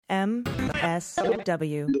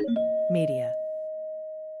MSW Media.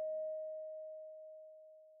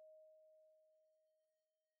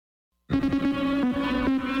 News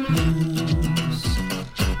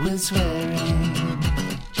with swearing.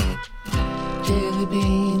 Daily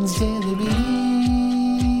beans, daily beans.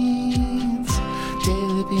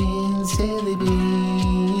 Daily beans, daily beans.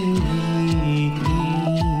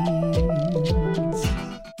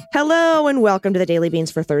 Hello and welcome to the Daily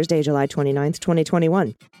Beans for Thursday, July 29th,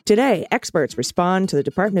 2021. Today, experts respond to the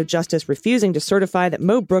Department of Justice refusing to certify that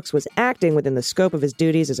Mo Brooks was acting within the scope of his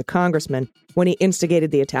duties as a congressman when he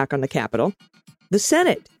instigated the attack on the Capitol. The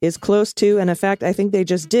Senate is close to, and in fact, I think they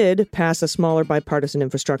just did, pass a smaller bipartisan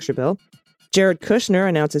infrastructure bill. Jared Kushner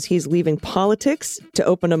announces he's leaving politics to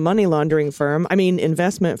open a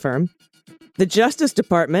investment firm. The Justice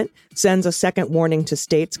Department sends a second warning to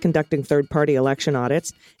states conducting third-party election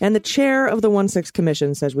audits. And the chair of the 1-6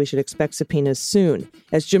 Commission says we should expect subpoenas soon.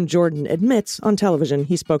 As Jim Jordan admits on television,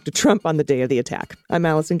 he spoke to Trump on the day of the attack. I'm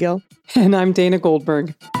Allison Gill. And I'm Dana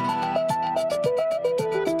Goldberg.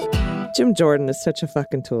 Jim Jordan is such a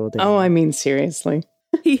fucking tool, dude. Oh, I mean, seriously.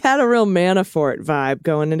 He had a real Manafort vibe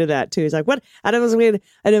going into that, too. He's like, what? I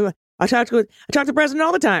talk to the president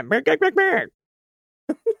all the time. What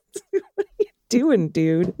are you doing,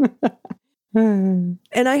 dude? And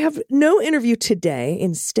I have no interview today.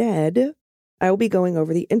 Instead, I will be going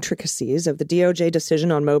over the intricacies of the DOJ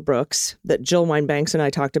decision on Mo Brooks that Jill Wine-Banks and I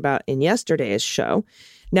talked about in yesterday's show.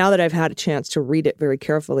 Now that I've had a chance to read it very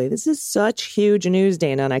carefully, this is such huge news,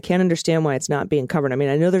 Dana, and I can't understand why it's not being covered. I mean,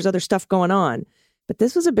 I know there's other stuff going on, but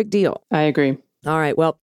this was a big deal. I agree. All right.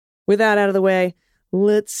 Well, with that out of the way,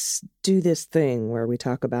 let's do this thing where we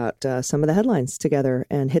talk about some of the headlines together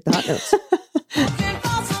and hit the hot notes.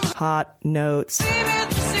 Hot notes.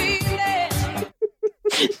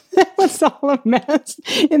 That was all a mess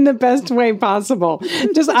in the best way possible.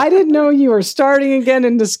 I didn't know you were starting again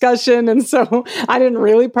in discussion, and so I didn't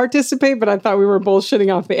really participate, but I thought we were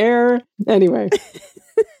bullshitting off the air. Anyway.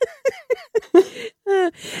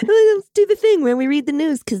 Let's do the thing where we read the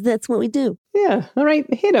news, because that's what we do. Yeah. All right.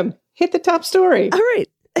 Hit him. Hit the top story. All right.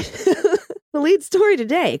 The lead story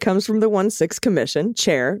today comes from the 1-6 Commission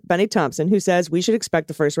Chair, Benny Thompson, who says we should expect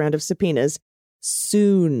the first round of subpoenas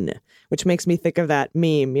soon, which makes me think of that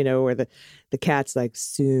meme, where the cat's like,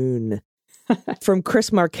 soon. From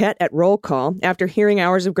Chris Marquette at Roll Call, after hearing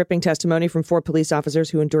hours of gripping testimony from 4 police officers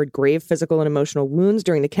who endured grave physical and emotional wounds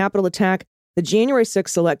during the Capitol attack, the January 6th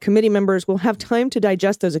Select Committee members will have time to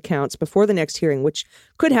digest those accounts before the next hearing, which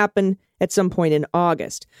could happen at some point in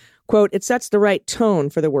August. Quote, it sets the right tone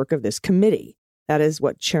for the work of this committee. That is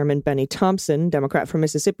what Chairman Benny Thompson, Democrat from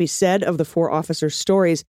Mississippi, said of the 4 officers'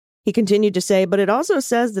 stories. He continued to say, but it also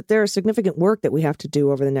says that there is significant work that we have to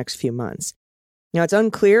do over the next few months. Now, it's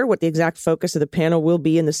unclear what the exact focus of the panel will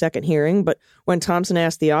be in the second hearing, but when Thompson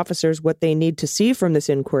asked the officers what they need to see from this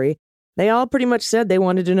inquiry, they all pretty much said they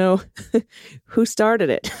wanted to know who started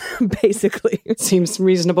it, basically. Seems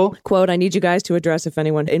reasonable. Quote, I need you guys to address if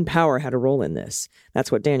anyone in power had a role in this.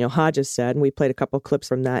 That's what Daniel Hodges said, and we played a couple of clips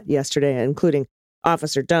from that yesterday, including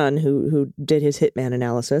Officer Dunn, who did his hitman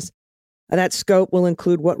analysis. That scope will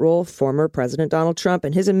include what role former President Donald Trump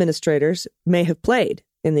and his administrators may have played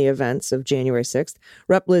in the events of January 6th.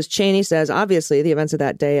 Rep. Liz Cheney says, obviously, the events of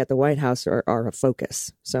that day at the White House are a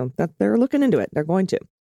focus. So they're looking into it. They're going to.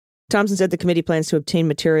 Thompson said the committee plans to obtain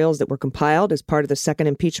materials that were compiled as part of the second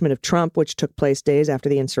impeachment of Trump, which took place days after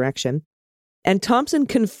the insurrection. And Thompson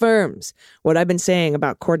confirms what I've been saying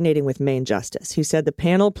about coordinating with Maine Justice. He said the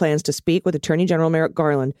panel plans to speak with Attorney General Merrick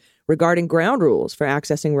Garland regarding ground rules for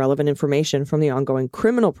accessing relevant information from the ongoing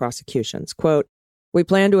criminal prosecutions. Quote, we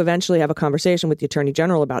plan to eventually have a conversation with the Attorney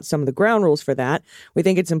General about some of the ground rules for that. We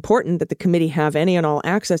think it's important that the committee have any and all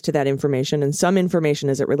access to that information and some information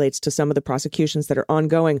as it relates to some of the prosecutions that are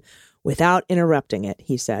ongoing without interrupting it,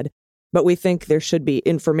 he said. But we think there should be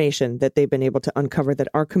information that they've been able to uncover that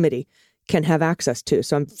our committee can have access to.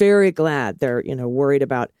 So I'm very glad they're, worried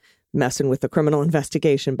about messing with the criminal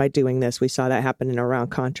investigation by doing this. We saw that happen in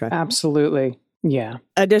Iran-Contra. Absolutely. Yeah.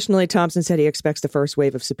 Additionally, Thompson said he expects the first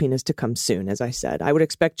wave of subpoenas to come soon, as I said. I would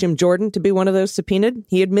expect Jim Jordan to be one of those subpoenaed.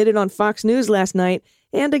 He admitted on Fox News last night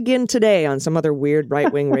and again today on some other weird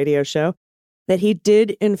right-wing radio show that he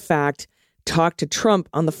did, in fact, talk to Trump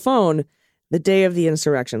on the phone the day of the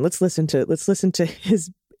insurrection. Let's listen to his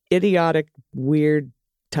idiotic, weird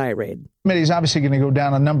tirade. Committee is obviously going to go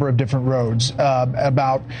down a number of different roads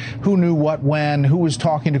about who knew what when, who was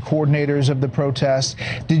talking to coordinators of the protest.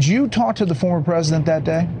 Did you talk to the former president that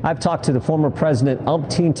day? I've talked to the former president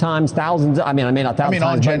umpteen times, thousands. I mean, not thousands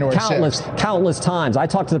on times, January but countless times. I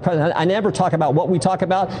talked to the president. I never talk about what we talk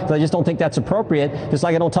about because I just don't think that's appropriate. Just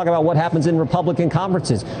like I don't talk about what happens in Republican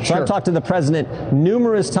conferences. So Sure. I've talked to the president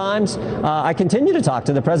numerous times. I continue to talk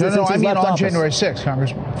to the president since he's left on office. January 6th,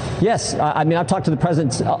 Congressman. Yes, I've talked to the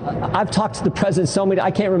president. I've talked to the president so many.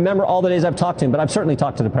 I can't remember all the days I've talked to him, but I've certainly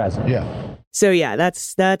talked to the president. Yeah. So yeah,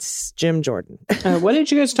 that's Jim Jordan. What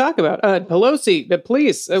did you guys talk about? Pelosi, the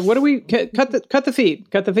police. What do we cut the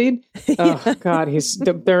feed? Cut the feed. Oh God,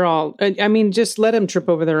 they're all. I mean, just let him trip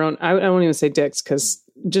over their own. I won't even say dicks because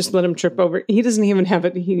just let him trip over. He doesn't even have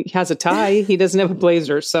it. He has a tie. He doesn't have a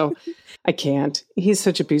blazer, so I can't. He's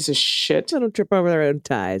such a piece of shit. Let them trip over their own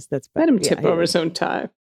ties. That's Let him tip over his own tie.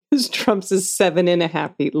 His Trump's is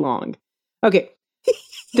 7.5 feet long. Okay.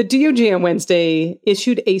 The DOJ on Wednesday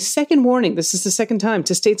issued a second warning. This is the second time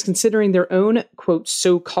to states considering their own, quote,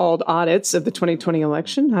 so-called audits of the 2020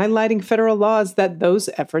 election, highlighting federal laws that those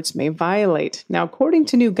efforts may violate. Now, according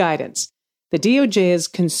to new guidance, the DOJ is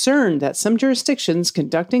concerned that some jurisdictions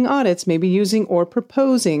conducting audits may be using or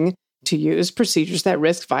proposing to use procedures that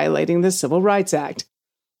risk violating the Civil Rights Act.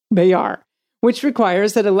 They are, which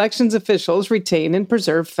requires that elections officials retain and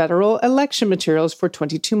preserve federal election materials for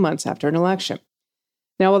 22 months after an election.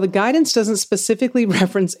 Now, while the guidance doesn't specifically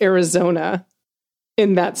reference Arizona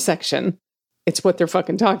in that section, it's what they're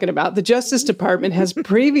fucking talking about. The Justice Department has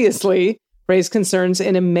previously raised concerns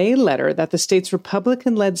in a May letter that the state's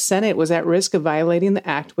Republican-led Senate was at risk of violating the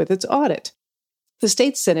act with its audit. The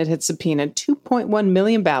state Senate had subpoenaed 2.1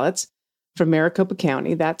 million ballots from Maricopa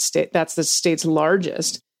County, that's the state's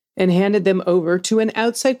largest, and handed them over to an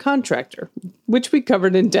outside contractor, which we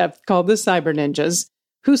covered in depth, called the Cyber Ninjas,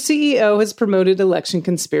 whose CEO has promoted election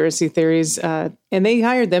conspiracy theories, and they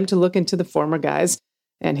hired them to look into the former guy's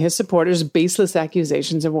and his supporters' baseless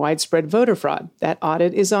accusations of widespread voter fraud. That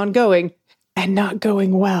audit is ongoing and not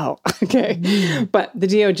going well. Okay. But the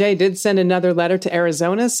DOJ did send another letter to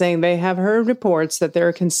Arizona saying they have heard reports that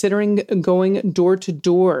they're considering going door to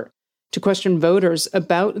door to question voters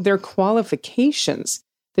about their qualifications.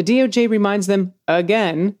 The DOJ reminds them,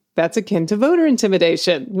 again, that's akin to voter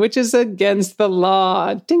intimidation, which is against the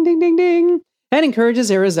law. Ding, ding, ding, ding. And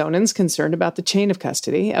encourages Arizonans concerned about the chain of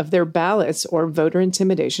custody of their ballots or voter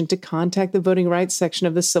intimidation to contact the voting rights section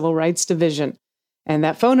of the Civil Rights Division. And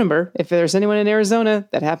that phone number, if there's anyone in Arizona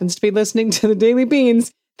that happens to be listening to the Daily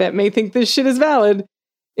Beans that may think this shit is valid,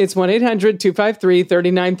 it's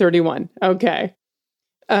 1-800-253-3931. Okay.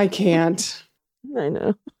 I can't. I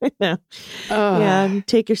know. Yeah,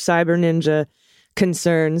 take your Cyber Ninja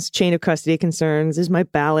concerns, chain of custody concerns. Is my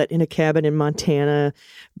ballot in a cabin in Montana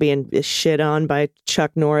being shit on by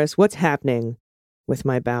Chuck Norris? What's happening with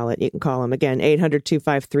my ballot? You can call him again,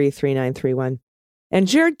 800-253-3931. And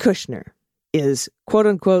Jared Kushner is, quote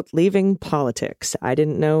unquote, leaving politics. I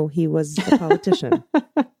didn't know he was a politician.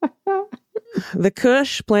 The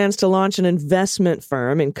Kush plans to launch an investment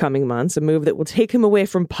firm in coming months, a move that will take him away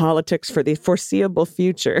from politics for the foreseeable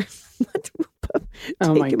future.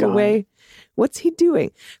 Oh my God. Away. What's he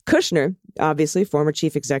doing? Kushner, obviously former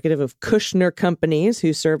chief executive of Kushner Companies,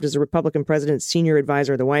 who served as a Republican president's senior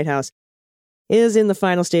advisor at the White House, is in the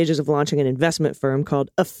final stages of launching an investment firm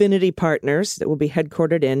called Affinity Partners that will be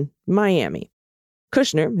headquartered in Miami.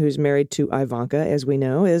 Kushner, who's married to Ivanka, as we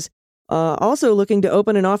know, is also looking to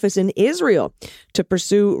open an office in Israel to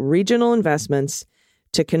pursue regional investments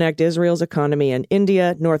to connect Israel's economy and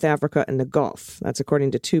India, North Africa, and the Gulf. That's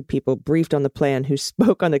according to two people briefed on the plan who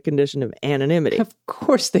spoke on the condition of anonymity. Of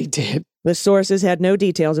course they did. The sources had no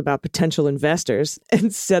details about potential investors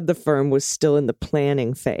and said the firm was still in the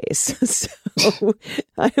planning phase. So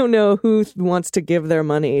I don't know who wants to give their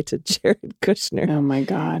money to Jared Kushner. Oh my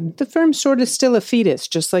God. The firm's sort of still a fetus,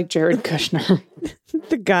 just like Jared Kushner.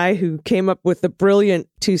 The guy who came up with the brilliant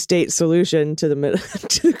two-state solution to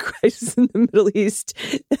the crisis in the Middle East,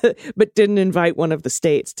 but didn't invite one of the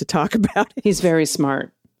states to talk about it. He's very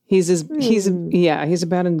smart. He's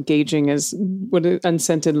about engaging as what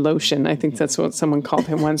unscented lotion. I think that's what someone called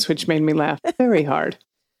him once, which made me laugh very hard.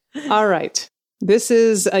 All right. This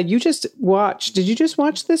is, you just watched. Did you just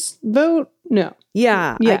watch this vote? No.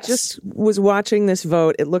 Yeah. Yes. I just was watching this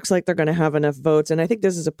vote. It looks like they're going to have enough votes. And I think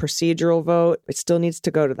this is a procedural vote. It still needs to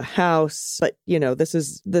go to the House. But, you know, this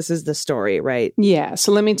is the story, right? Yeah.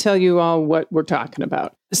 So let me tell you all what we're talking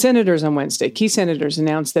about. Senators on Wednesday, key senators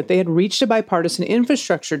announced that they had reached a bipartisan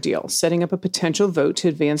infrastructure deal, setting up a potential vote to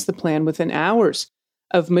advance the plan within hours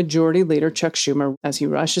of Majority Leader Chuck Schumer as he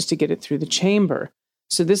rushes to get it through the chamber.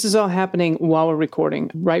 So this is all happening while we're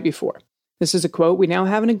recording, right before. This is a quote, "We now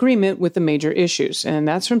have an agreement with the major issues." And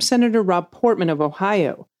that's from Senator Rob Portman of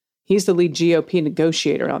Ohio. He's the lead GOP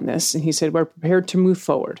negotiator on this. And he said, "We're prepared to move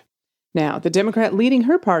forward." Now, the Democrat leading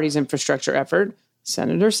her party's infrastructure effort,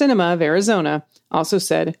 Senator Sinema of Arizona, also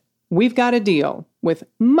said, "We've got a deal with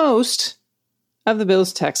most of the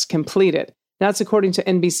bill's text completed." That's according to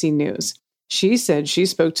NBC News. She said she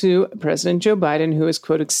spoke to President Joe Biden, who is,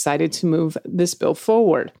 quote, "excited to move this bill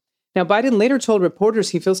forward." Now, Biden later told reporters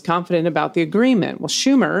he feels confident about the agreement. Well,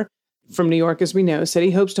 Schumer, from New York, as we know, said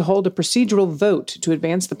he hopes to hold a procedural vote to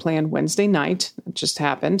advance the plan Wednesday night. It just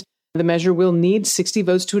happened. The measure will need 60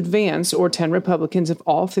 votes to advance, or 10 Republicans if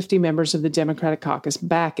all 50 members of the Democratic caucus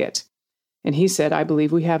back it. And he said, "I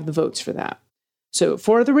believe we have the votes for that." So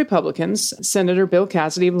for the Republicans, Senator Bill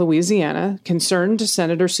Cassidy of Louisiana, concerned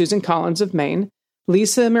Senator Susan Collins of Maine,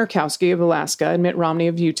 Lisa Murkowski of Alaska, and Mitt Romney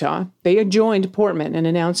of Utah, they joined Portman in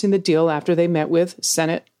announcing the deal after they met with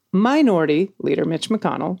Senate Minority Leader Mitch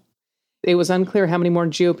McConnell. It was unclear how many more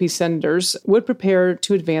GOP senators would prepare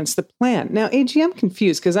to advance the plan. Now, AG, I'm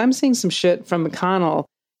confused because I'm seeing some shit from McConnell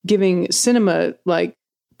giving Sinema,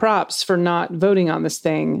 props for not voting on this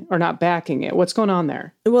thing or not backing it. What's going on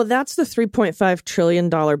there? Well, that's the $3.5 trillion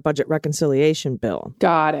budget reconciliation bill.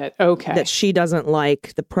 Got it. Okay. That she doesn't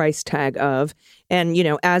like the price tag of. And,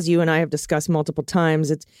 as you and I have discussed multiple times,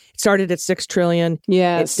 it started at $6 trillion.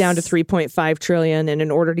 Yes. It's down to $3.5 trillion. And in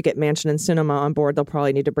order to get Manchin and Sinema on board, they'll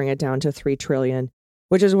probably need to bring it down to $3 trillion,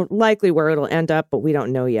 which is likely where it'll end up, but we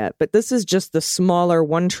don't know yet. But this is just the smaller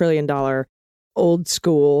 $1 trillion old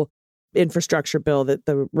school infrastructure bill that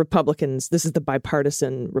the Republicans, this is the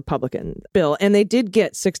bipartisan Republican bill, and they did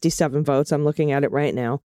get 67 votes. I'm looking at it right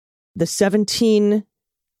now. The 17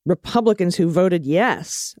 Republicans who voted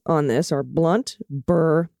yes on this are Blunt,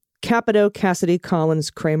 Burr, Capito, Cassidy,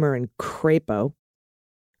 Collins, Kramer, and Crapo.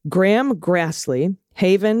 Graham, Grassley,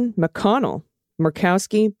 Haven, McConnell,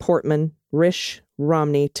 Murkowski, Portman, Risch,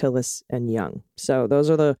 Romney, Tillis, and Young. So those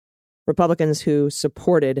are the Republicans who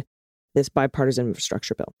supported this bipartisan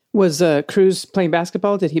infrastructure bill. Was Cruz playing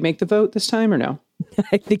basketball? Did he make the vote this time or no?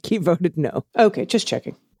 I think he voted no. Okay, just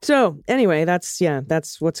checking. So anyway, that's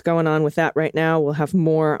what's going on with that right now. We'll have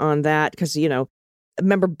more on that because,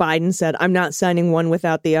 remember Biden said, "I'm not signing one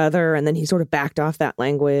without the other." And then he sort of backed off that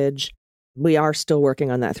language. We are still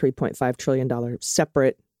working on that $3.5 trillion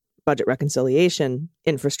separate budget reconciliation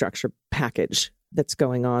infrastructure package that's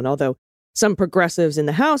going on. Although some progressives in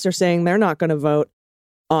the House are saying they're not going to vote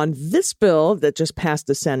on this bill that just passed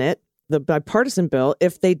the Senate, the bipartisan bill,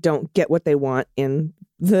 if they don't get what they want in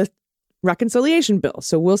the reconciliation bill.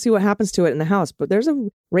 So we'll see what happens to it in the House. But there's a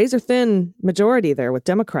razor thin majority there with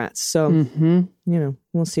Democrats. So,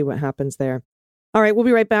 we'll see what happens there. All right, we'll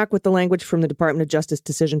be right back with the language from the Department of Justice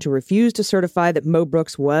decision to refuse to certify that Mo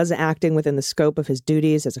Brooks was acting within the scope of his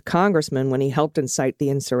duties as a congressman when he helped incite the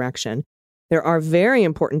insurrection. There are very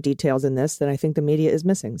important details in this that I think the media is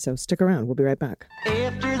missing. So stick around. We'll be right back.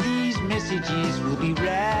 After these messages, we'll be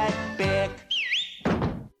right back.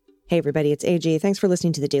 Hey, everybody, it's AG. Thanks for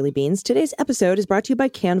listening to the Daily Beans. Today's episode is brought to you by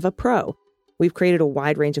Canva Pro. We've created a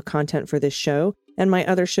wide range of content for this show and my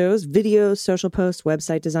other shows, videos, social posts,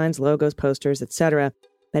 website designs, logos, posters, etc.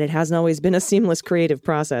 But it hasn't always been a seamless creative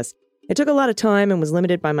process. It took a lot of time and was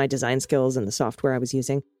limited by my design skills and the software I was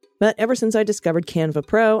using. But ever since I discovered Canva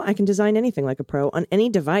Pro, I can design anything like a pro on any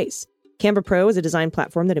device. Canva Pro is a design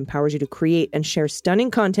platform that empowers you to create and share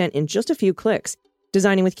stunning content in just a few clicks.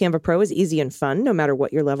 Designing with Canva Pro is easy and fun, no matter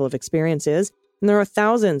what your level of experience is. And there are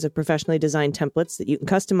thousands of professionally designed templates that you can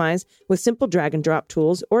customize with simple drag and drop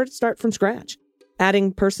tools or start from scratch.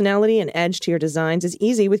 Adding personality and edge to your designs is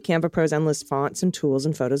easy with Canva Pro's endless fonts and tools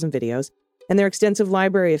and photos and videos. And their extensive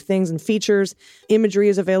library of things and features, imagery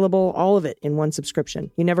is available, all of it in one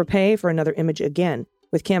subscription. You never pay for another image again.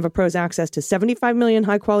 With Canva Pro's access to 75 million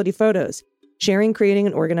high-quality photos, sharing, creating,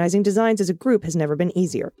 and organizing designs as a group has never been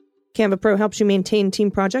easier. Canva Pro helps you maintain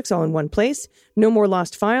team projects all in one place. No more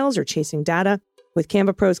lost files or chasing data. With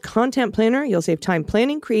Canva Pro's Content Planner, you'll save time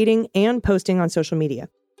planning, creating, and posting on social media.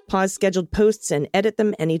 Pause scheduled posts and edit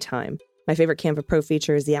them anytime. My favorite Canva Pro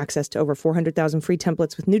feature is the access to over 400,000 free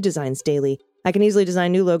templates with new designs daily. I can easily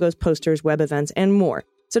design new logos, posters, web events, and more.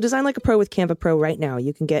 So design like a pro with Canva Pro right now.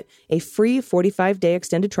 You can get a free 45-day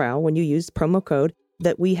extended trial when you use promo code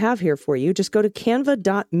that we have here for you. Just go to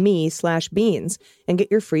canva.me/beans and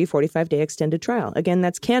get your free 45-day extended trial. Again,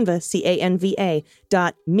 that's Canva,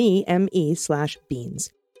 CANVA.me/beans.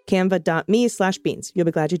 Canva.me/beans. You'll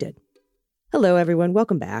be glad you did. Hello, everyone.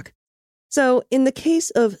 Welcome back. So in the case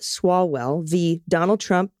of Swalwell v. Donald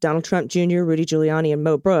Trump Jr., Rudy Giuliani, and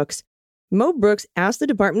Mo Brooks, Mo Brooks asked the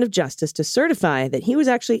Department of Justice to certify that he was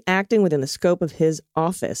actually acting within the scope of his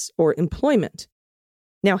office or employment.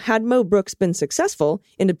 Now, had Mo Brooks been successful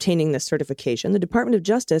in obtaining this certification, the Department of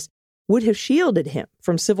Justice would have shielded him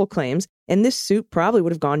from civil claims, and this suit probably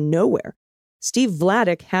would have gone nowhere. Steve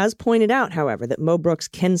Vladeck has pointed out, however, that Mo Brooks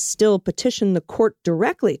can still petition the court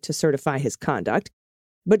directly to certify his conduct,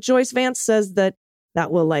 but Joyce Vance says that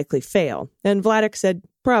will likely fail. And Vladeck said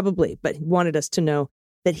probably, but he wanted us to know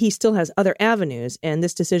that he still has other avenues, and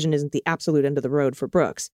this decision isn't the absolute end of the road for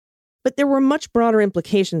Brooks. But there were much broader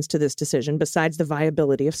implications to this decision besides the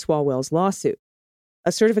viability of Swalwell's lawsuit.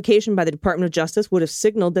 A certification by the Department of Justice would have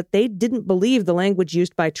signaled that they didn't believe the language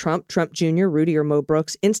used by Trump, Trump Jr., Rudy, or Mo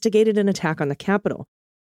Brooks instigated an attack on the Capitol.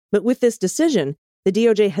 But with this decision, the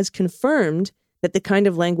DOJ has confirmed that the kind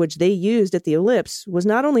of language they used at the Ellipse was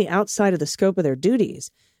not only outside of the scope of their duties,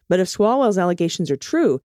 but if Swalwell's allegations are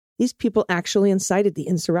true, these people actually incited the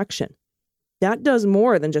insurrection. That does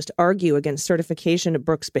more than just argue against certification of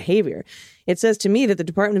Brooks' behavior. It says to me that the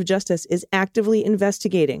Department of Justice is actively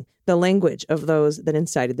investigating the language of those that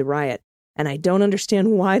incited the riot. And I don't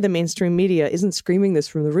understand why the mainstream media isn't screaming this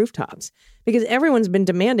from the rooftops, because everyone's been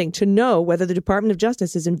demanding to know whether the Department of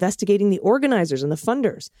Justice is investigating the organizers and the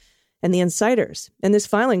funders and the inciters. And this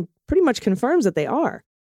filing pretty much confirms that they are.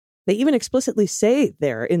 They even explicitly say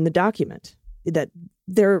there in the document that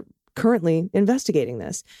they're currently investigating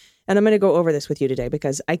this. And I'm going to go over this with you today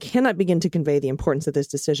because I cannot begin to convey the importance of this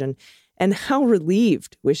decision and how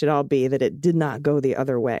relieved we should all be that it did not go the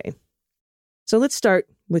other way. So let's start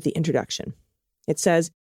with the introduction. It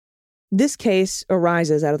says, this case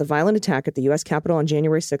arises out of the violent attack at the U.S. Capitol on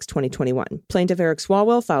January 6, 2021. Plaintiff Eric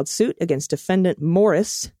Swalwell filed suit against defendant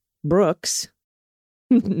Morris Brooks,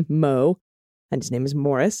 Mo, and his name is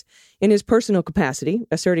Morris, in his personal capacity,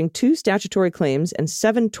 asserting 2 statutory claims and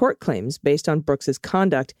 7 tort claims based on Brooks's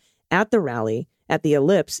conduct at the rally at the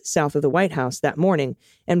Ellipse south of the White House that morning,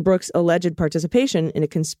 and Brooks' alleged participation in a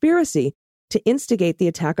conspiracy to instigate the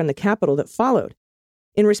attack on the Capitol that followed.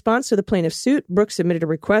 In response to the plaintiff's suit, Brooks submitted a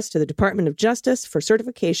request to the Department of Justice for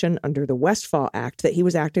certification under the Westfall Act that he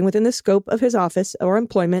was acting within the scope of his office or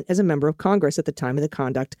employment as a member of Congress at the time of the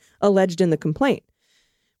conduct alleged in the complaint.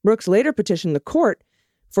 Brooks later petitioned the court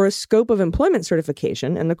for a scope of employment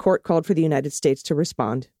certification, and the court called for the United States to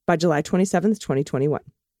respond by July 27, 2021.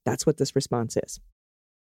 That's what this response is.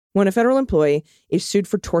 When a federal employee is sued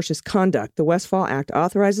for tortious conduct, the Westfall Act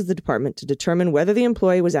authorizes the department to determine whether the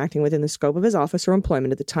employee was acting within the scope of his office or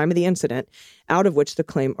employment at the time of the incident out of which the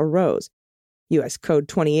claim arose. U.S. Code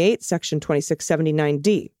 28, Section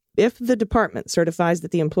 2679D. If the department certifies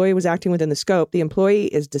that the employee was acting within the scope, the employee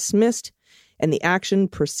is dismissed and the action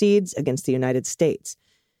proceeds against the United States.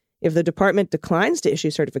 If the department declines to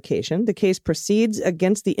issue certification, the case proceeds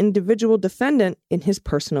against the individual defendant in his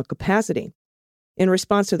personal capacity. In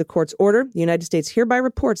response to the court's order, the United States hereby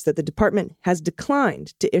reports that the department has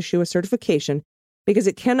declined to issue a certification because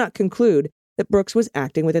it cannot conclude that Brooks was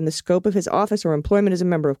acting within the scope of his office or employment as a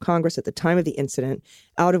member of Congress at the time of the incident,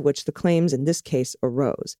 out of which the claims in this case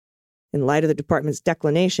arose. In light of the department's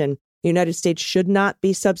declination, the United States should not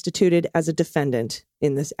be substituted as a defendant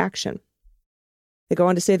in this action. They go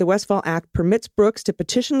on to say the Westfall Act permits Brooks to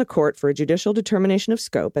petition the court for a judicial determination of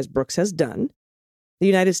scope, as Brooks has done. The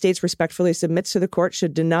United States respectfully submits to the court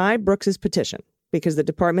should deny Brooks's petition because the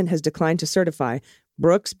department has declined to certify.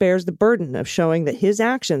 Brooks bears the burden of showing that his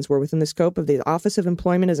actions were within the scope of the Office of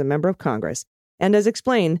Employment as a member of Congress. And as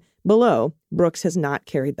explained below, Brooks has not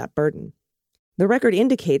carried that burden. The record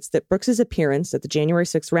indicates that Brooks's appearance at the January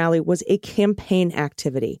 6th rally was a campaign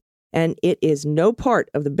activity, and it is no part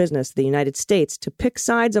of the business of the United States to pick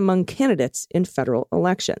sides among candidates in federal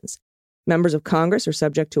elections. Members of Congress are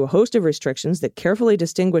subject to a host of restrictions that carefully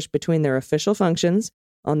distinguish between their official functions,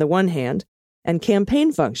 on the one hand, and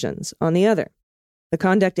campaign functions, on the other. The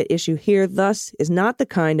conduct at issue here, thus, is not the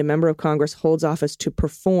kind a member of Congress holds office to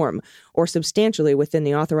perform or substantially within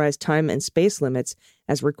the authorized time and space limits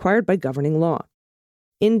as required by governing law.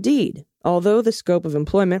 Indeed, although the scope of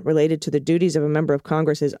employment related to the duties of a member of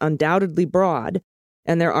Congress is undoubtedly broad,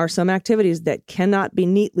 and there are some activities that cannot be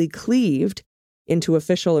neatly cleaved into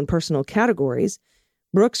official and personal categories,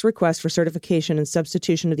 Brooks' request for certification and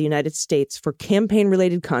substitution of the United States for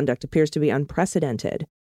campaign-related conduct appears to be unprecedented.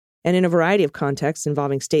 And in a variety of contexts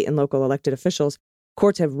involving state and local elected officials,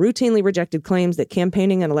 courts have routinely rejected claims that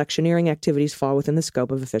campaigning and electioneering activities fall within the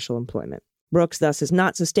scope of official employment. Brooks thus has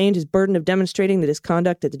not sustained his burden of demonstrating that his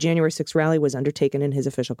conduct at the January 6th rally was undertaken in his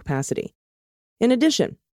official capacity. In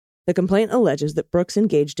addition, the complaint alleges that Brooks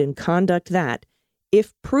engaged in conduct that,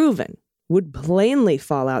 if proven, would plainly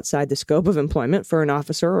fall outside the scope of employment for an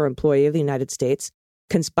officer or employee of the United States,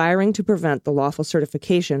 conspiring to prevent the lawful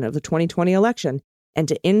certification of the 2020 election and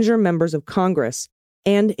to injure members of Congress,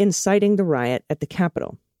 and inciting the riot at the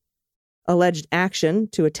Capitol. Alleged action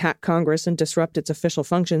to attack Congress and disrupt its official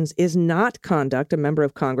functions is not conduct a member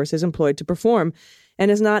of Congress is employed to perform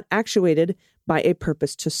and is not actuated by a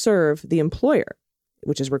purpose to serve the employer,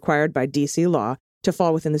 which is required by D.C. law to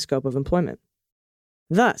fall within the scope of employment.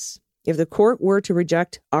 Thus, if the court were to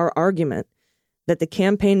reject our argument that the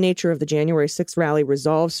campaign nature of the January 6th rally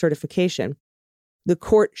resolves certification, the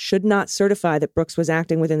court should not certify that Brooks was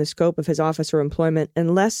acting within the scope of his office or employment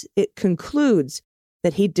unless it concludes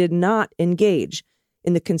that he did not engage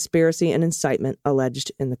in the conspiracy and incitement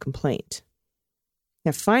alleged in the complaint.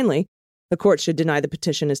 Now, finally, the court should deny the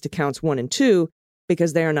petition as to counts 1 and 2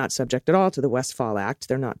 because they are not subject at all to the Westfall Act.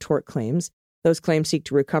 They're not tort claims. Those claims seek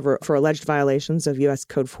to recover for alleged violations of U.S.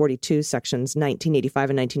 Code 42, Sections 1985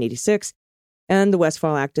 and 1986, and the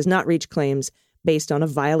Westfall Act does not reach claims based on a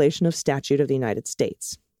violation of statute of the United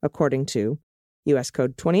States, according to U.S.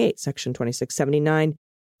 Code 28, Section 2679,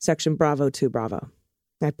 Section Bravo 2 Bravo.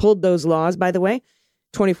 I pulled those laws, by the way.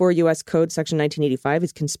 24 U.S. Code Section 1985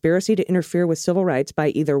 is conspiracy to interfere with civil rights by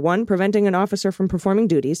either 1, preventing an officer from performing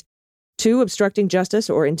duties, 2, obstructing justice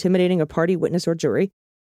or intimidating a party, witness, or jury,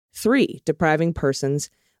 3, depriving persons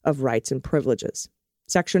of rights and privileges.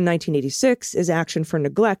 Section 1986 is action for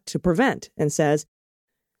neglect to prevent and says,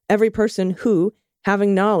 every person who,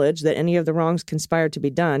 having knowledge that any of the wrongs conspired to be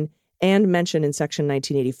done and mentioned in Section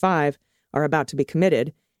 1985 are about to be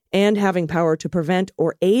committed, and having power to prevent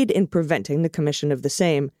or aid in preventing the commission of the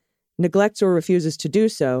same, neglects or refuses to do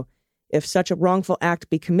so, if such a wrongful act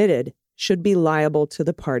be committed, should be liable to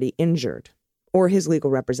the party injured or his legal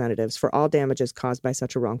representatives for all damages caused by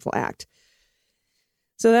such a wrongful act.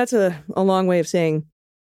 So that's a long way of saying,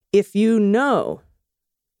 if you know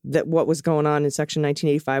that what was going on in Section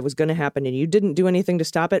 1985 was going to happen and you didn't do anything to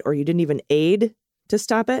stop it, or you didn't even aid to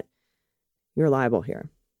stop it, you're liable here.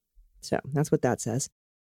 So that's what that says.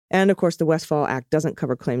 And of course, the Westfall Act doesn't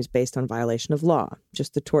cover claims based on violation of law,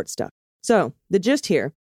 just the tort stuff. So the gist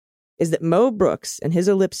here is that Mo Brooks and his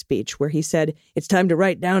ellipse speech, where he said it's time to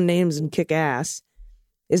write down names and kick ass,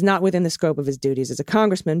 is not within the scope of his duties as a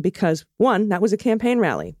congressman because, 1, that was a campaign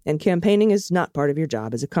rally, and campaigning is not part of your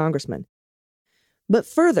job as a congressman. But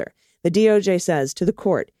further, the DOJ says to the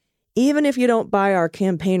court, even if you don't buy our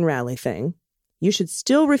campaign rally thing, you should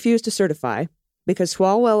still refuse to certify because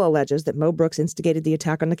Swalwell alleges that Mo Brooks instigated the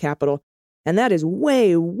attack on the Capitol, and that is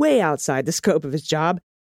way, way outside the scope of his job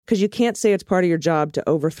because you can't say it's part of your job to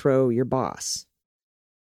overthrow your boss.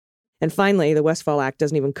 And finally, the Westfall Act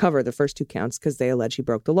doesn't even cover the first 2 counts because they allege he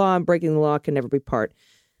broke the law, and breaking the law can never be part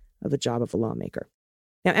of the job of a lawmaker.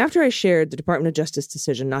 Now, after I shared the Department of Justice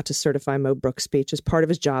decision not to certify Mo Brooks' speech as part of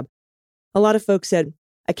his job, a lot of folks said,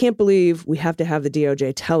 I can't believe we have to have the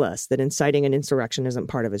DOJ tell us that inciting an insurrection isn't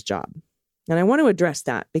part of his job. And I want to address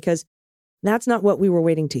that because that's not what we were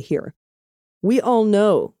waiting to hear. We all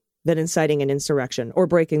know that inciting an insurrection or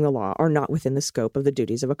breaking the law are not within the scope of the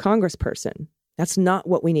duties of a congressperson. That's not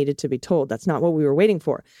what we needed to be told. That's not what we were waiting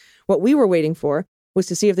for. What we were waiting for was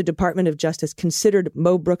to see if the Department of Justice considered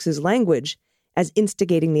Mo Brooks' language as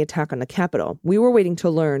instigating the attack on the Capitol. We were waiting to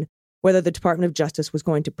learn whether the Department of Justice was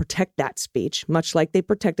going to protect that speech, much like they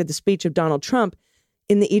protected the speech of Donald Trump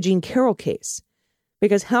in the E. Jean Carroll case.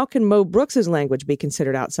 Because how can Mo Brooks' language be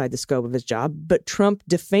considered outside the scope of his job, but Trump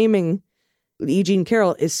defaming E. Jean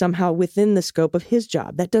Carroll is somehow within the scope of his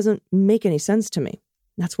job? That doesn't make any sense to me.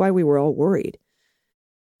 That's why we were all worried.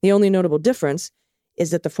 The only notable difference is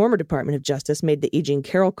that the former Department of Justice made the E. Jean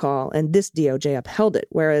Carroll call and this DOJ upheld it,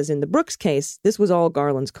 whereas in the Brooks case, this was all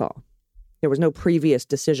Garland's call. There was no previous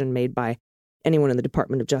decision made by anyone in the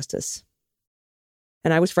Department of Justice.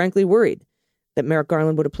 And I was frankly worried that Merrick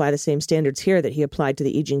Garland would apply the same standards here that he applied to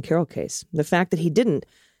the E. Jean Carroll case. The fact that he didn't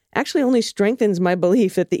actually only strengthens my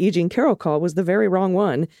belief that the E. Jean Carroll call was the very wrong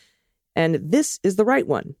one, and this is the right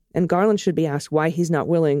one. And Garland should be asked why he's not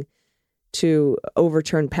willing to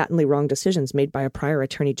overturn patently wrong decisions made by a prior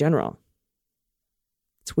attorney general.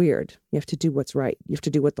 It's weird. You have to do what's right. You have to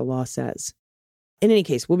do what the law says. In any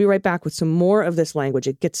case, we'll be right back with some more of this language.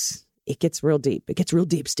 It gets real deep. It gets real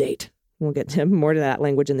deep state. We'll get to more to that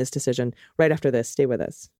language in this decision right after this. Stay with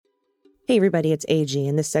us. Hey everybody, it's AG,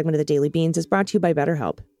 and this segment of the Daily Beans is brought to you by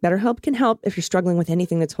BetterHelp. BetterHelp can help if you're struggling with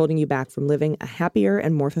anything that's holding you back from living a happier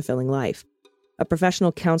and more fulfilling life. A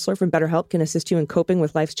professional counselor from BetterHelp can assist you in coping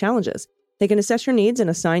with life's challenges. They can assess your needs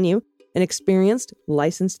and assign you an experienced,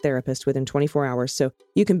 licensed therapist within 24 hours so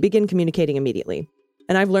you can begin communicating immediately.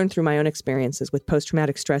 And I've learned through my own experiences with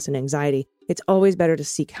post-traumatic stress and anxiety, it's always better to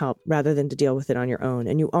seek help rather than to deal with it on your own.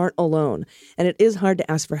 And you aren't alone. And it is hard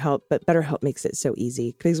to ask for help, but BetterHelp makes it so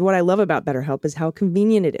easy. Because what I love about BetterHelp is how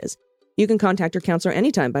convenient it is. You can contact your counselor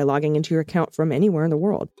anytime by logging into your account from anywhere in the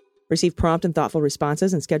world. Receive prompt and thoughtful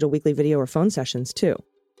responses and schedule weekly video or phone sessions too.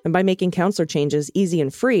 And by making counselor changes easy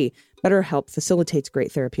and free, BetterHelp facilitates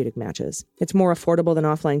great therapeutic matches. It's more affordable than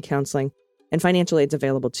offline counseling, and financial aid's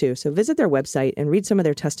available too. So visit their website and read some of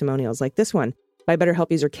their testimonials, like this one by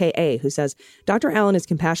BetterHelp user KA, who says, Dr. Allen is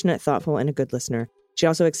compassionate, thoughtful, and a good listener. She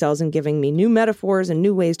also excels in giving me new metaphors and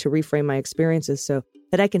new ways to reframe my experiences so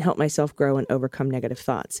that I can help myself grow and overcome negative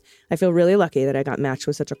thoughts. I feel really lucky that I got matched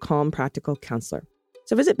with such a calm, practical counselor.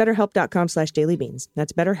 So visit BetterHelp.com/dailybeans.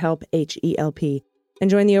 That's BetterHelp, H-E-L-P, and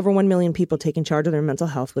join the over 1 million people taking charge of their mental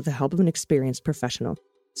health with the help of an experienced professional.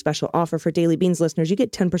 Special offer for Daily Beans listeners. You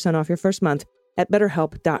get 10% off your first month at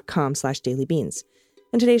BetterHelp.com/dailybeans.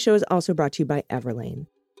 And today's show is also brought to you by Everlane.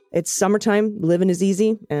 It's summertime, living is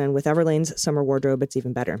easy, and with Everlane's summer wardrobe, it's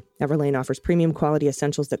even better. Everlane offers premium quality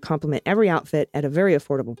essentials that complement every outfit at a very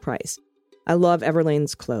affordable price. I love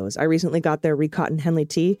Everlane's clothes. I recently got their Recotton Henley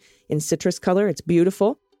tee in citrus color. It's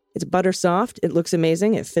beautiful. It's butter soft. It looks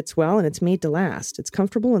amazing. It fits well, and it's made to last. It's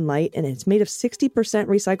comfortable and light, and it's made of 60%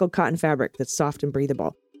 recycled cotton fabric that's soft and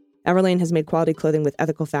breathable. Everlane has made quality clothing with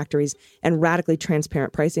ethical factories and radically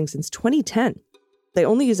transparent pricing since 2010. They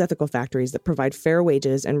only use ethical factories that provide fair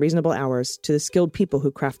wages and reasonable hours to the skilled people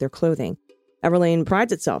who craft their clothing. Everlane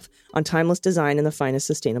prides itself on timeless design and the finest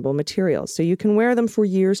sustainable materials, so you can wear them for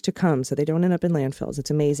years to come so they don't end up in landfills.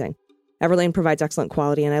 It's amazing. Everlane provides excellent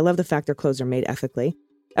quality, and I love the fact their clothes are made ethically.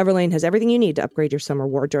 Everlane has everything you need to upgrade your summer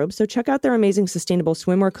wardrobe, so check out their amazing sustainable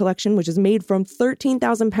swimwear collection, which is made from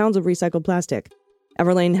 13,000 pounds of recycled plastic.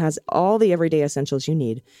 Everlane has all the everyday essentials you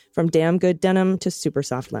need, from damn good denim to super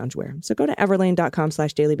soft loungewear. So go to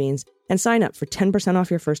everlane.com/dailybeans and sign up for 10% off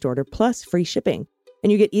your first order plus free shipping. And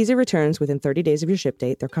you get easy returns within 30 days of your ship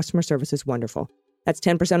date. Their customer service is wonderful. That's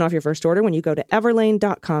 10% off your first order when you go to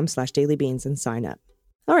everlane.com/dailybeans and sign up.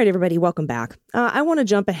 All right, everybody, welcome back. I want to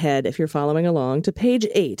jump ahead, if you're following along, to page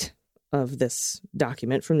 8 of this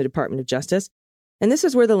document from the Department of Justice. And this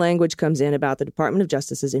is where the language comes in about the Department of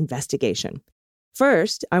Justice's investigation.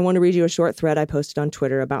 First, I want to read you a short thread I posted on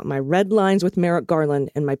Twitter about my red lines with Merrick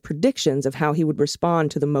Garland and my predictions of how he would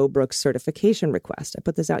respond to the Mo Brooks certification request. I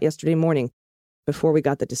put this out yesterday morning before we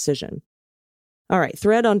got the decision. All right,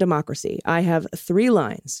 thread on democracy. I have 3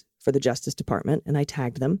 lines for the Justice Department, and I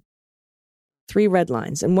tagged them. 3 red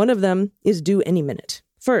lines, and one of them is due any minute.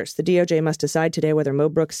 First, the DOJ must decide today whether Mo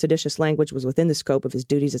Brooks' seditious language was within the scope of his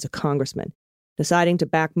duties as a congressman. Deciding to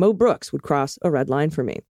back Mo Brooks would cross a red line for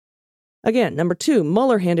me. Again, number 2,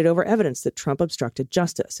 Mueller handed over evidence that Trump obstructed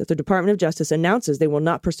justice. If the Department of Justice announces they will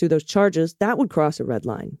not pursue those charges, that would cross a red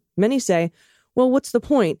line. Many say, well, what's the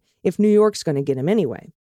point if New York's going to get him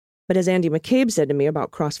anyway? But as Andy McCabe said to me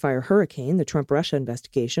about Crossfire Hurricane, the Trump-Russia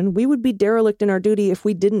investigation, we would be derelict in our duty if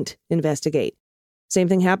we didn't investigate. Same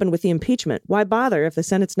thing happened with the impeachment. Why bother if the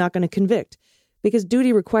Senate's not going to convict? Because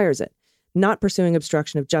duty requires it. Not pursuing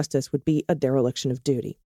obstruction of justice would be a dereliction of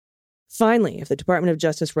duty. Finally, if the Department of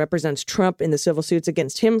Justice represents Trump in the civil suits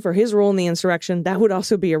against him for his role in the insurrection, that would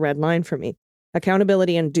also be a red line for me.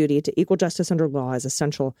 Accountability and duty to equal justice under law is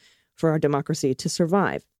essential for our democracy to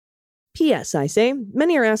survive. P.S. I say,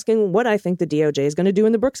 many are asking what I think the DOJ is going to do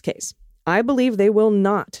in the Brooks case. I believe they will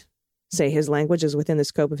not say his language is within the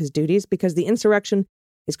scope of his duties because the insurrection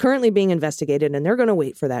is currently being investigated and they're going to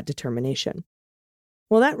wait for that determination.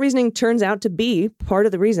 Well, that reasoning turns out to be part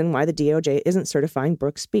of the reason why the DOJ isn't certifying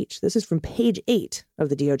Brooks' speech. This is from page 8 of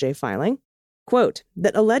the DOJ filing. Quote,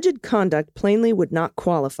 that alleged conduct plainly would not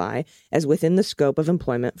qualify as within the scope of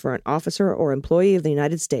employment for an officer or employee of the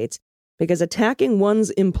United States because attacking one's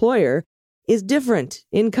employer is different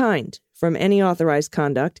in kind from any authorized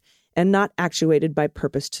conduct and not actuated by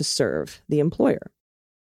purpose to serve the employer.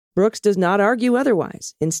 Brooks does not argue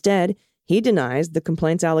otherwise. Instead, he denies the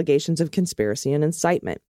complaint's allegations of conspiracy and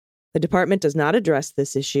incitement. The department does not address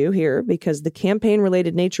this issue here because the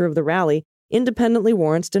campaign-related nature of the rally independently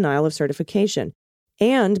warrants denial of certification,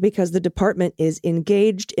 and because the department is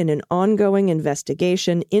engaged in an ongoing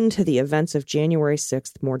investigation into the events of January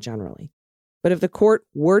 6th more generally. But if the court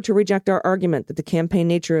were to reject our argument that the campaign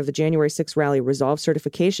nature of the January 6th rally resolves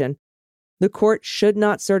certification, the court should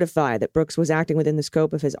not certify that Brooks was acting within the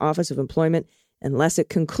scope of his office of employment unless it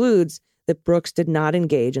concludes that Brooks did not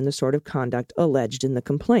engage in the sort of conduct alleged in the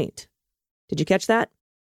complaint. Did you catch that?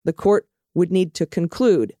 The court would need to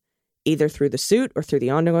conclude, either through the suit or through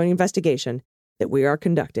the ongoing investigation that we are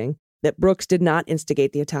conducting, that Brooks did not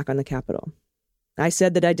instigate the attack on the Capitol. I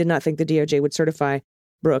said that I did not think the DOJ would certify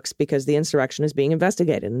Brooks because the insurrection is being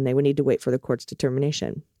investigated and they would need to wait for the court's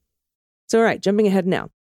determination. So, all right, jumping ahead now.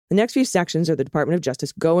 The next few sections are the Department of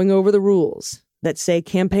Justice going over the rules that say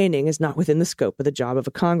campaigning is not within the scope of the job of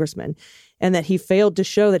a congressman and that he failed to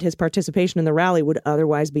show that his participation in the rally would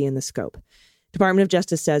otherwise be in the scope. Department of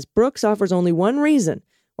Justice says Brooks offers only one reason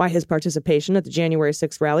why his participation at the January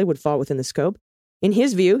 6th rally would fall within the scope. In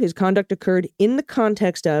his view, his conduct occurred in the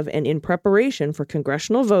context of and in preparation for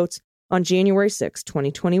congressional votes on January 6,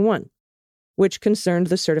 2021, which concerned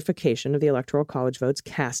the certification of the Electoral College votes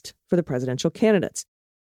cast for the presidential candidates.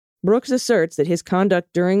 Brooks asserts that his conduct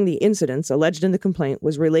during the incidents alleged in the complaint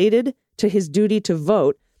was related to his duty to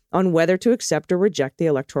vote on whether to accept or reject the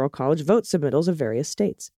Electoral College vote submittals of various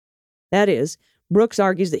states. That is, Brooks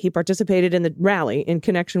argues that he participated in the rally in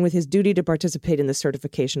connection with his duty to participate in the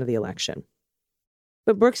certification of the election.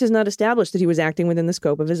 But Brooks has not established that he was acting within the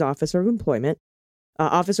scope of his office or employment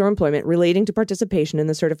relating to participation in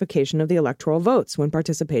the certification of the electoral votes when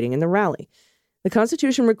participating in the rally. The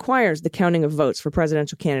Constitution requires the counting of votes for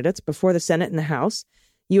presidential candidates before the Senate and the House.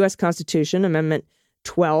 U.S. Constitution Amendment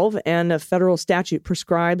 12 and a federal statute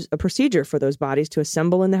prescribes a procedure for those bodies to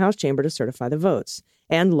assemble in the House chamber to certify the votes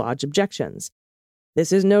and lodge objections.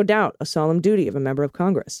 This is no doubt a solemn duty of a member of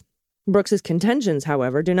Congress. Brooks's contentions,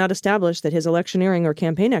 however, do not establish that his electioneering or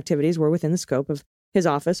campaign activities were within the scope of his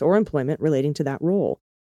office or employment relating to that role.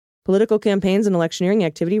 Political campaigns and electioneering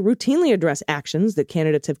activity routinely address actions that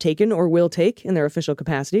candidates have taken or will take in their official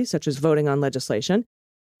capacity, such as voting on legislation.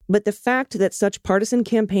 But the fact that such partisan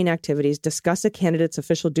campaign activities discuss a candidate's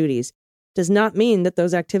official duties does not mean that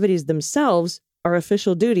those activities themselves are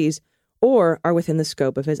official duties or are within the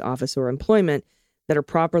scope of his office or employment that are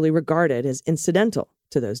properly regarded as incidental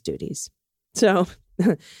to those duties. So,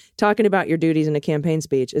 talking about your duties in a campaign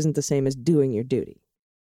speech isn't the same as doing your duty.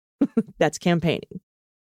 That's campaigning.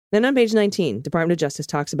 Then on page 19, Department of Justice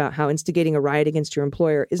talks about how instigating a riot against your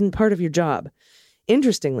employer isn't part of your job.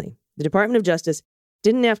 Interestingly, the Department of Justice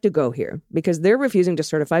didn't have to go here because they're refusing to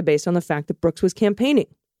certify based on the fact that Brooks was campaigning.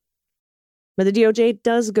 But the DOJ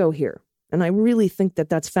does go here, and I really think that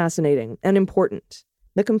that's fascinating and important.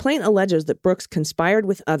 The complaint alleges that Brooks conspired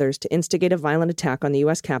with others to instigate a violent attack on the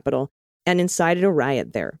U.S. Capitol and incited a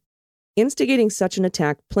riot there. Instigating such an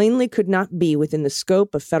attack plainly could not be within the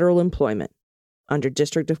scope of federal employment. Under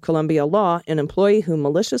District of Columbia law, an employee who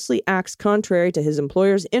maliciously acts contrary to his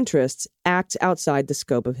employer's interests acts outside the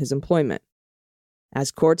scope of his employment.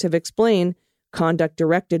 As courts have explained, conduct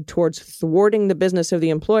directed towards thwarting the business of the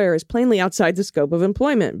employer is plainly outside the scope of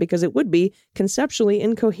employment because it would be conceptually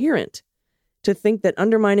incoherent to think that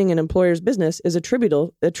undermining an employer's business is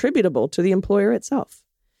attributable to the employer itself.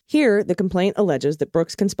 Here, the complaint alleges that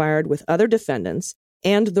Brooks conspired with other defendants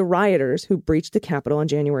and the rioters who breached the Capitol on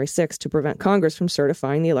January 6 to prevent Congress from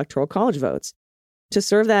certifying the Electoral College votes. To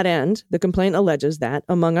serve that end, the complaint alleges that,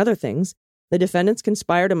 among other things, the defendants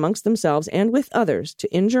conspired amongst themselves and with others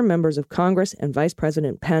to injure members of Congress and Vice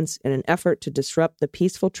President Pence in an effort to disrupt the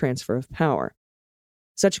peaceful transfer of power.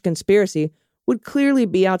 Such a conspiracy would clearly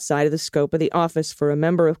be outside of the scope of the office for a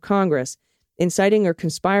member of Congress. Inciting or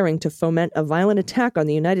conspiring to foment a violent attack on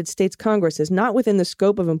the United States Congress is not within the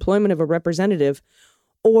scope of employment of a representative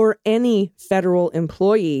or any federal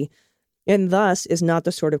employee, and thus is not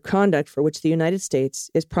the sort of conduct for which the United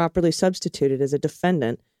States is properly substituted as a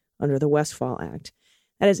defendant under the Westfall Act.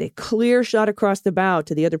 That is a clear shot across the bow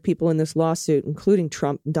to the other people in this lawsuit, including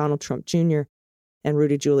Trump, Donald Trump Jr., and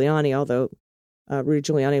Rudy Giuliani, although Rudy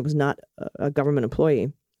Giuliani was not a government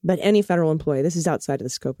employee. But any federal employee, this is outside of the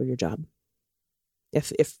scope of your job.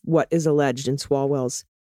 If what is alleged in Swalwell's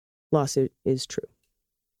lawsuit is true.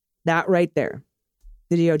 That right there.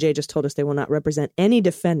 The DOJ just told us they will not represent any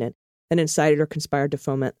defendant that incited or conspired to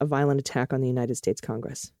foment a violent attack on the United States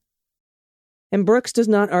Congress. And Brooks does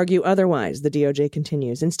not argue otherwise, the DOJ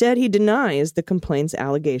continues. Instead, he denies the complaint's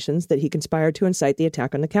allegations that he conspired to incite the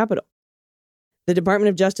attack on the Capitol. The Department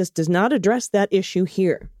of Justice does not address that issue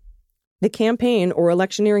here. The campaign or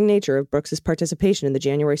electioneering nature of Brooks's participation in the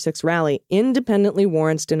January 6th rally independently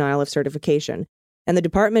warrants denial of certification, and the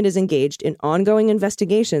department is engaged in ongoing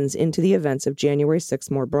investigations into the events of January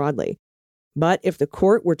 6th more broadly. But if the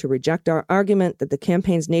court were to reject our argument that the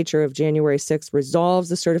campaign's nature of January 6th resolves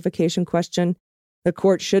the certification question, the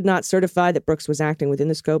court should not certify that Brooks was acting within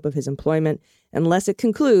the scope of his employment unless it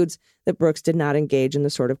concludes that Brooks did not engage in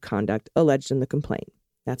the sort of conduct alleged in the complaint.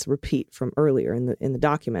 That's a repeat from earlier in the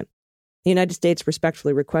document. The United States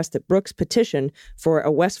respectfully requests that Brooks' petition for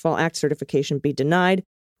a Westfall Act certification be denied.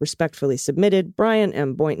 Respectfully submitted, Brian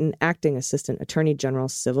M. Boynton, Acting Assistant Attorney General,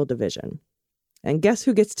 Civil Division. And guess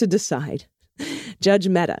who gets to decide? Judge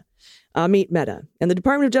Mehta. Amit Mehta. And the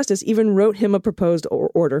Department of Justice even wrote him a proposed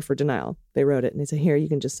order for denial. They wrote it and they said, here, you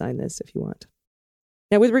can just sign this if you want.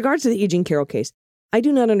 Now, with regards to the E. Jean Carroll case, I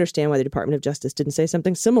do not understand why the Department of Justice didn't say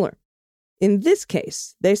something similar. In this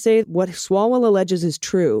case, they say what Swalwell alleges is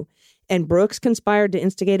true, and Brooks conspired to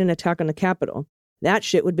instigate an attack on the Capitol. That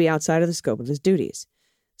shit would be outside of the scope of his duties.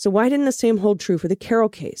 So why didn't the same hold true for the Carroll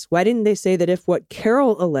case? Why didn't they say that if what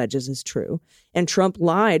Carroll alleges is true, and Trump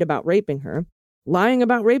lied about raping her, lying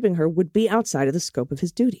about raping her would be outside of the scope of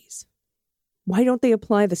his duties? Why don't they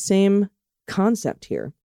apply the same concept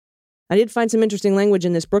here? I did find some interesting language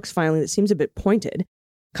in this Brooks filing that seems a bit pointed.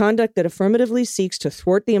 Conduct that affirmatively seeks to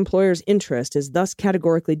thwart the employer's interest is thus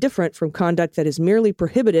categorically different from conduct that is merely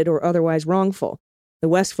prohibited or otherwise wrongful. The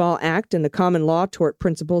Westfall Act and the common law tort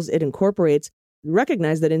principles it incorporates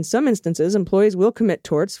recognize that in some instances, employees will commit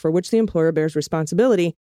torts for which the employer bears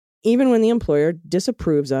responsibility, even when the employer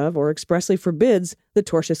disapproves of or expressly forbids the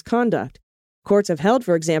tortious conduct. Courts have held,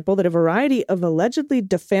 for example, that a variety of allegedly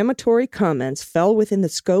defamatory comments fell within the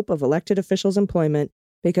scope of elected officials' employment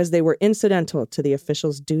because they were incidental to the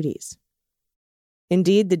official's duties.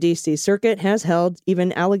 Indeed, the D.C. Circuit has held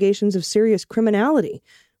even allegations of serious criminality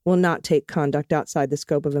will not take conduct outside the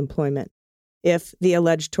scope of employment if the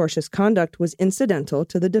alleged tortious conduct was incidental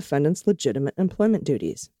to the defendant's legitimate employment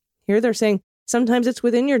duties. Here they're saying sometimes it's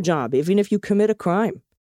within your job, even if you commit a crime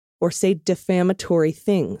or say defamatory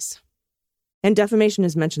things. And defamation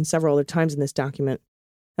is mentioned several other times in this document,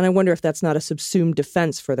 and I wonder if that's not a subsumed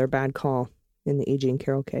defense for their bad call in the E. Jean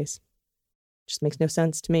Carroll case. Just makes no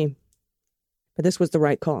sense to me. But this was the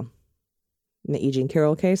right call. In the E. Jean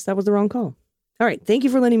Carroll case, that was the wrong call. All right, thank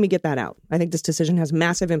you for letting me get that out. I think this decision has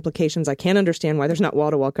massive implications. I can't understand why there's not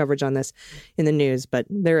wall-to-wall coverage on this in the news, but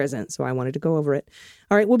there isn't, so I wanted to go over it.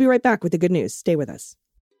 All right, we'll be right back with the good news. Stay with us.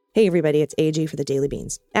 Hey, everybody, it's AG for the Daily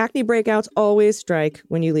Beans. Acne breakouts always strike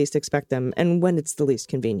when you least expect them and when it's the least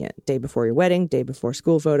convenient. Day before your wedding, day before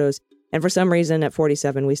school photos. And for some reason, at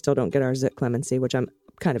 47, we still don't get our Zit Clemency, which I'm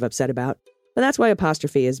kind of upset about. But that's why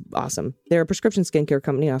Apostrophe is awesome. They're a prescription skincare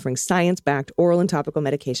company offering science-backed oral and topical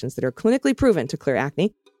medications that are clinically proven to clear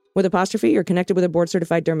acne. With Apostrophe, you're connected with a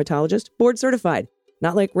board-certified dermatologist. Board-certified.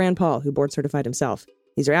 Not like Rand Paul, who board-certified himself.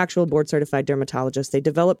 These are actual board-certified dermatologists. They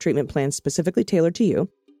develop treatment plans specifically tailored to you.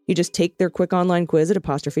 You just take their quick online quiz at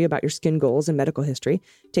Apostrophe about your skin goals and medical history,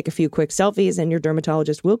 take a few quick selfies, and your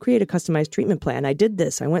dermatologist will create a customized treatment plan. I did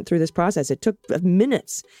this. I went through this process. It took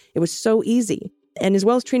minutes. It was so easy. And as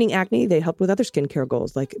well as treating acne, they helped with other skincare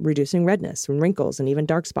goals like reducing redness and wrinkles and even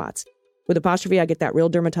dark spots. With Apostrophe, I get that real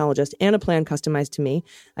dermatologist and a plan customized to me.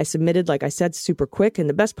 I submitted, like I said, super quick. And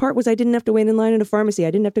the best part was I didn't have to wait in line at a pharmacy.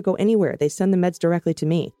 I didn't have to go anywhere. They send the meds directly to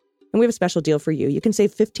me. And we have a special deal for you. You can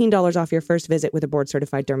save $15 off your first visit with a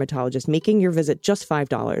board-certified dermatologist, making your visit just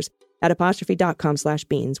 $5 at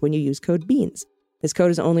apostrophe.com/beans when you use code BEANS. This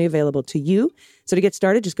code is only available to you. So to get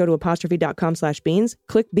started, just go to apostrophe.com/beans,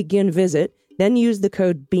 click begin visit, then use the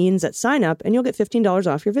code BEANS at sign up, and you'll get $15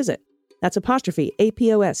 off your visit. That's apostrophe,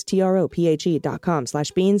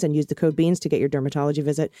 apostrophe.com/beans, and use the code BEANS to get your dermatology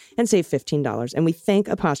visit and save $15. And we thank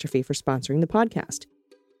Apostrophe for sponsoring the podcast.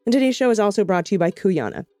 And today's show is also brought to you by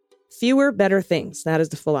Kuyana. Fewer, better things. That is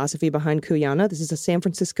the philosophy behind Kuyana. This is a San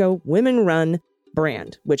Francisco women-run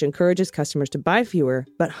brand, which encourages customers to buy fewer,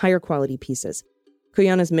 but higher quality pieces.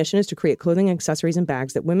 Kuyana's mission is to create clothing, accessories, and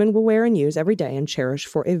bags that women will wear and use every day and cherish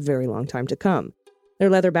for a very long time to come. Their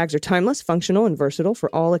leather bags are timeless, functional, and versatile for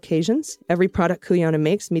all occasions. Every product Kuyana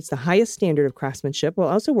makes meets the highest standard of craftsmanship while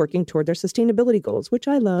also working toward their sustainability goals, which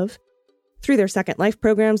I love. Through their Second Life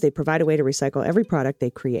programs, they provide a way to recycle every product they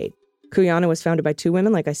create. Kuyana was founded by two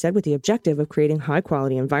women, like I said, with the objective of creating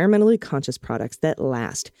high-quality, environmentally conscious products that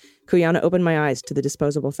last. Kuyana opened my eyes to the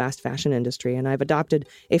disposable fast fashion industry, and I've adopted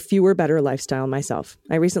a fewer, better lifestyle myself.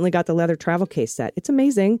 I recently got the leather travel case set. It's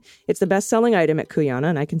amazing. It's the best-selling item at Kuyana,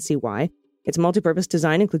 and I can see why. Its multi-purpose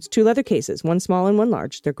design includes two leather cases, one small and one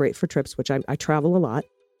large. They're great for trips, which I travel a lot.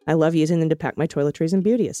 I love using them to pack my toiletries and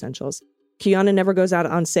beauty essentials. Kuyana never goes out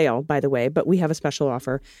on sale, by the way, but we have a special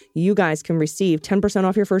offer. You guys can receive 10%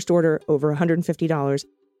 off your first order over $150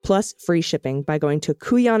 plus free shipping by going to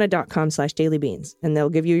Kuyana.com/dailybeans, and they'll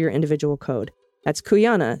give you your individual code. That's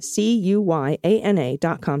Kuyana,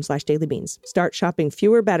 Cuyana.com/dailybeans. Start shopping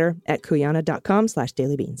fewer better at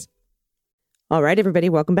Kuyana.com/dailybeans. All right, everybody,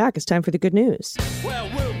 welcome back. It's time for the good news. Well,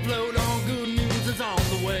 we'll float on. Good news is on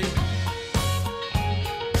the way.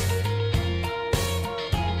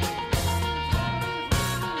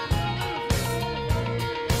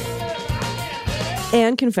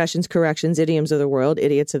 And confessions, corrections, idioms of the world,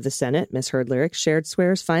 idiots of the Senate, misheard lyrics, shared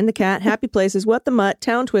swears, find the cat, happy places, what the mutt,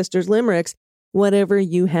 town twisters, limericks, whatever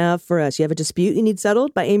you have for us. You have a dispute you need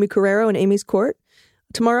settled by Amy Carrero and Amy's Court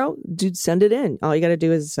tomorrow? Dude, send it in. All you got to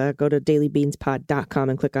do is go to dailybeanspod.com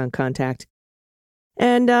and click on contact.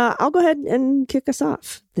 And I'll go ahead and kick us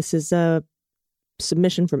off. This is a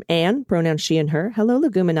submission from Anne, pronoun she and her. Hello,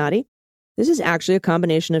 Leguminati. This is actually a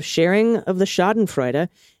combination of sharing of the Schadenfreude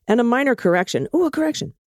and a minor correction. Oh, a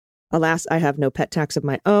correction. Alas, I have no pet tax of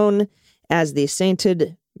my own, as the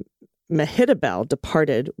sainted Mehitabel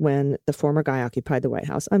departed when the former guy occupied the White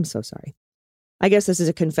House. I'm so sorry. I guess this is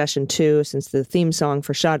a confession, too, since the theme song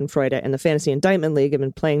for Schadenfreude and the Fantasy Indictment League have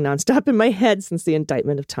been playing nonstop in my head since the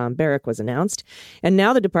indictment of Tom Barrack was announced. And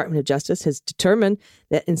now the Department of Justice has determined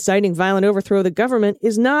that inciting violent overthrow of the government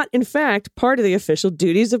is not, in fact, part of the official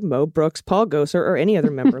duties of Mo Brooks, Paul Gosar, or any other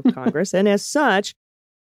member of Congress, and as such,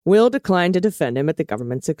 will decline to defend him at the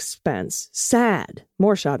government's expense. Sad.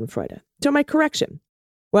 More Schadenfreude. To my correction.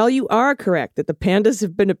 While you are correct that the pandas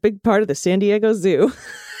have been a big part of the San Diego Zoo,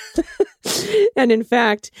 and in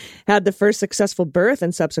fact had the first successful birth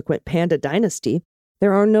and subsequent panda dynasty,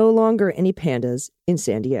 there are no longer any pandas in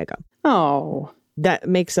San Diego. Oh. That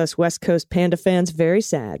makes us West Coast panda fans very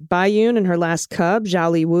sad. Baiyun and her last cub,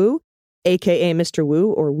 Zhao Wu, a.k.a. Mr.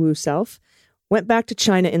 Wu, or Wu Self, went back to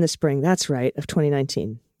China in the spring, that's right, of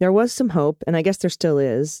 2019. There was some hope, and I guess there still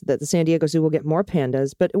is, that the San Diego Zoo will get more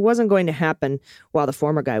pandas, but it wasn't going to happen while the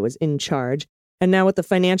former guy was in charge. And now with the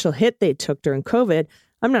financial hit they took during COVID,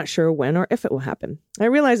 I'm not sure when or if it will happen. I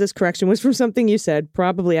realize this correction was from something you said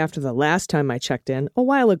probably after the last time I checked in a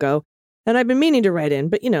while ago, and I've been meaning to write in,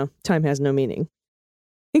 but time has no meaning.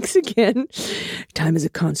 Thanks again. Time is a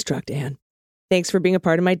construct, Anne. Thanks for being a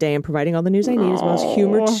part of my day and providing all the news I need as well as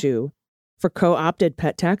humor too. For co-opted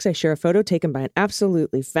pet tax, I share a photo taken by an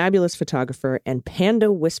absolutely fabulous photographer and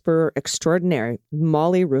panda whisperer extraordinaire,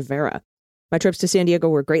 Molly Rivera. My trips to San Diego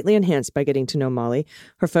were greatly enhanced by getting to know Molly.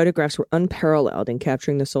 Her photographs were unparalleled in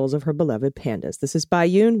capturing the souls of her beloved pandas. This is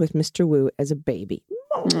Baiyun with Mr. Wu as a baby.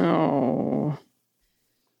 Oh.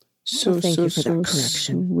 So thank you for that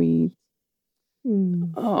correction. Sweet.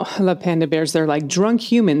 Oh, I love panda bears. They're like drunk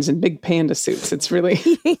humans in big panda suits. It's really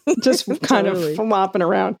just kind of flopping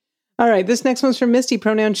around. All right, this next one's from Misty,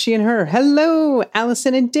 pronoun she and her. Hello,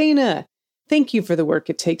 Allison and Dana. Thank you for the work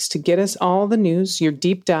it takes to get us all the news, your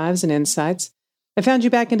deep dives and insights. I found you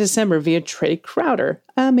back in December via Trey Crowder,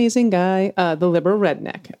 amazing guy, the liberal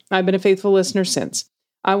redneck. I've been a faithful listener since.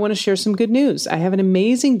 I want to share some good news. I have an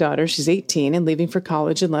amazing daughter. She's 18 and leaving for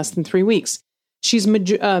college in less than 3 weeks. She's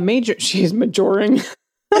majoring.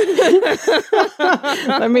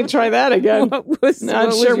 Let me try that again. What was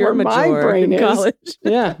your my brain in college? Is.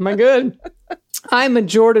 Yeah, my good. I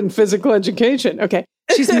majored in physical education. Okay.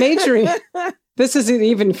 She's majoring. This is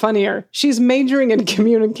even funnier. She's majoring in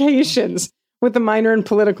communications with a minor in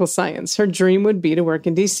political science. Her dream would be to work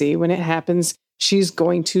in DC. When it happens, she's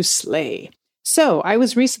going to slay. So I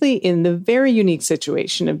was recently in the very unique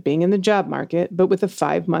situation of being in the job market, but with a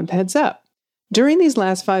 5-month heads up. During these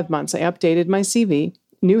last 5 months, I updated my CV,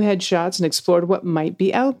 new headshots, and explored what might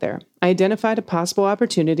be out there. I identified a possible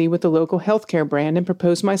opportunity with a local healthcare brand and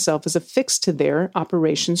proposed myself as a fix to their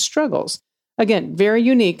operations struggles. Again, very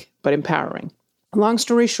unique, but empowering. Long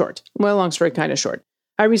story kind of short.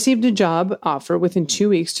 I received a job offer within 2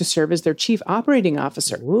 weeks to serve as their chief operating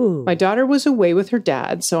officer. Ooh. My daughter was away with her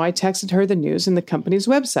dad, so I texted her the news and the company's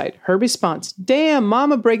website. Her response, "Damn,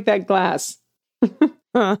 mama, break that glass."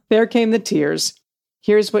 There came the tears.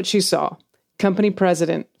 Here's what she saw. Company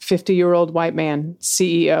president, 50-year-old white man.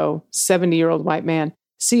 CEO, 70-year-old white man.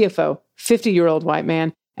 CFO, 50-year-old white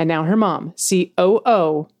man. And now her mom,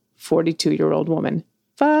 COO, 42-year-old woman.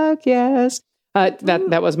 Fuck yes.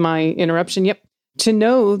 That was my interruption. Yep. To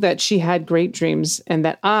know that she had great dreams and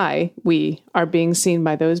that we are being seen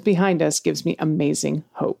by those behind us gives me amazing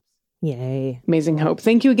hope. Yay. Amazing hope.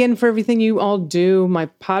 Thank you again for everything you all do. My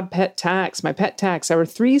pet tax, our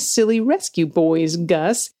 3 silly rescue boys,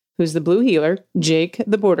 Gus, who's the blue healer, Jake,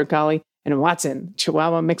 the border collie, and Watson,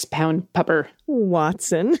 Chihuahua mixed pound pupper.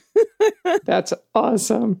 Watson. That's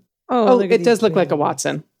awesome. Oh, it does look like a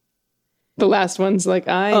Watson. The last one's like,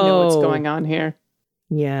 I know what's going on here.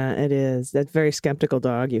 Yeah, it is. That very skeptical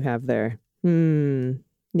dog you have there. Yeah.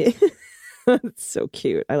 It's so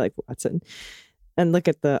cute. I like Watson. And look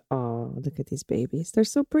at these babies. They're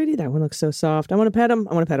so pretty. That one looks so soft. I want to pet them.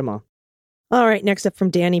 I want to pet them all. All right, next up from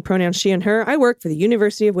Danny, pronoun she and her. I work for the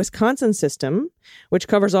University of Wisconsin system, which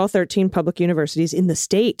covers all 13 public universities in the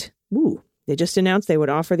state. Ooh. They just announced they would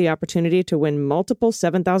offer the opportunity to win multiple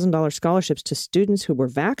 $7,000 scholarships to students who were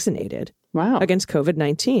vaccinated against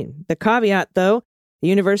COVID-19. The caveat, though, The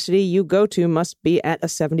university you go to must be at a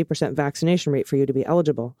 70% vaccination rate for you to be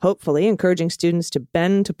eligible, hopefully encouraging students to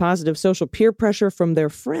bend to positive social peer pressure from their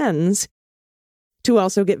friends to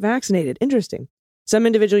also get vaccinated. Interesting. Some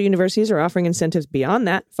individual universities are offering incentives beyond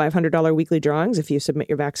that, $500 weekly drawings if you submit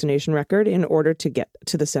your vaccination record in order to get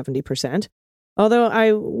to the 70%. Although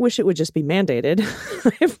I wish it would just be mandated.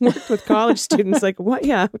 I've worked with college students like, what?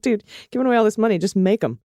 Yeah, dude, giving away all this money, just make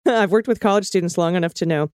them. I've worked with college students long enough to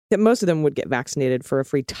know that most of them would get vaccinated for a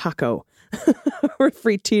free taco or a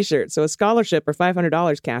free t-shirt. So a scholarship or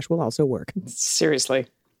 $500 cash will also work. Seriously.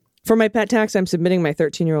 For my pet tax, I'm submitting my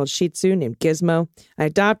 13-year-old Shih Tzu named Gizmo. I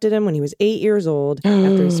adopted him when he was 8 years old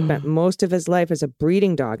after he spent most of his life as a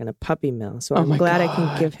breeding dog in a puppy mill. So I'm glad I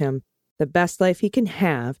can give him the best life he can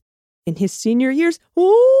have in his senior years.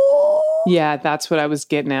 Oh! Yeah, that's what I was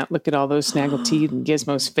getting at. Look at all those snaggle teeth and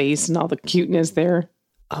Gizmo's face and all the cuteness there.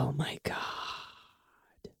 Oh my God.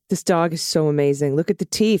 This dog is so amazing. Look at the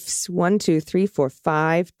teeths. 1, 2, 3, 4,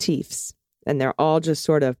 5 teeths. And they're all just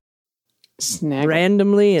sort of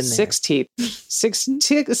randomly in there. 6 teeth.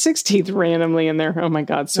 Six teeth randomly in there. Oh my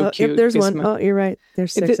God, so cute. There's Gizmo. one. Oh, you're right.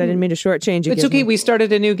 There's 6. I didn't mean to shortchange you. It's okay. We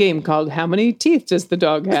started a new game called How Many Teeth Does the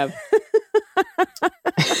Dog Have?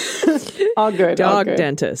 All good. Dog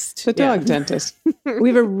dentist. The dog dentist. We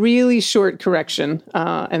have a really short correction.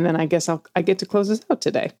 And then I guess I get to close this out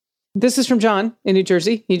today. This is from John in New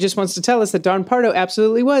Jersey. He just wants to tell us that Don Pardo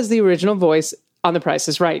absolutely was the original voice on The Price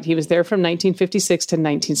is Right. He was there from 1956 to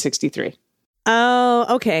 1963. Oh,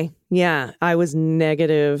 okay. Yeah, I was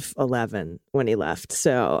 -11 when he left,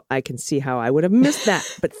 so I can see how I would have missed that.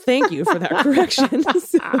 But thank you for that correction.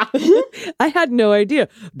 I had no idea.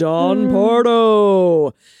 Don Pardo.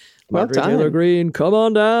 Well Margaret done. Taylor Greene, come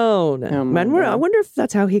on down. Oh my Man, God. I wonder if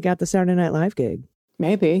that's how he got the Saturday Night Live gig.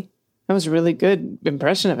 Maybe. That was a really good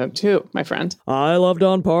impression of him too, my friend. I love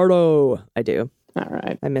Don Pardo. I do. All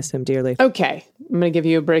right. I miss him dearly. Okay. I'm going to give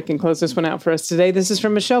you a break and close this one out for us today. This is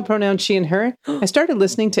from Michelle, pronoun she and her. I started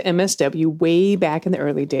listening to MSW way back in the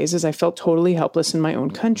early days as I felt totally helpless in my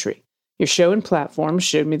own country. Your show and platform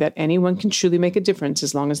showed me that anyone can truly make a difference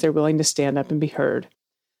as long as they're willing to stand up and be heard.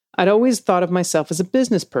 I'd always thought of myself as a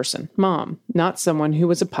business person, mom, not someone who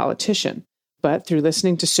was a politician. But through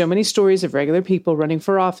listening to so many stories of regular people running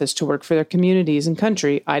for office to work for their communities and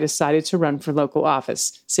country, I decided to run for local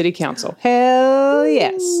office, city council. Hell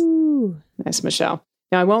yes. Ooh. Nice, Michelle.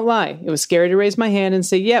 Now, I won't lie. It was scary to raise my hand and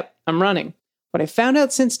say, yep, I'm running. What I found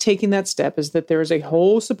out since taking that step is that there is a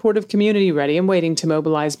whole supportive community ready and waiting to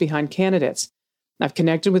mobilize behind candidates. I've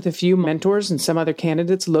connected with a few mentors and some other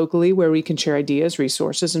candidates locally where we can share ideas,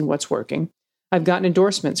 resources, and what's working. I've gotten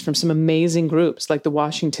endorsements from some amazing groups like the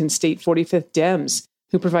Washington State 45th Dems,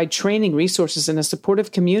 who provide training, resources, and a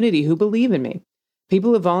supportive community who believe in me.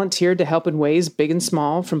 People have volunteered to help in ways big and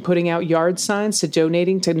small, from putting out yard signs to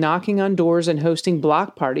donating to knocking on doors and hosting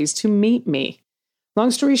block parties to meet me.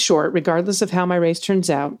 Long story short, regardless of how my race turns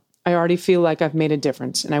out, I already feel like I've made a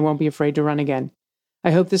difference, and I won't be afraid to run again.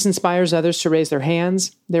 I hope this inspires others to raise their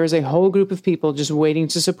hands. There is a whole group of people just waiting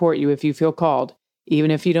to support you if you feel called, even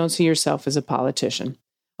if you don't see yourself as a politician.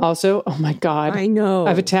 Also, oh my God, I know.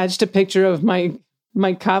 I've attached a picture of my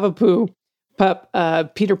Cavapoo pup,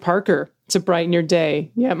 Peter Parker, to brighten your day.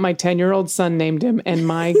 Yeah, my 10-year-old son named him, and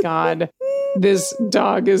my God, this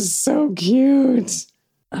dog is so cute.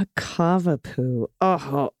 A Cavapoo.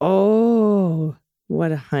 Oh,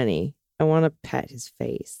 what a honey. I want to pet his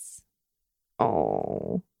face.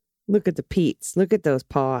 Oh, look at the Pete's. Look at those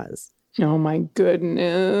paws. Oh my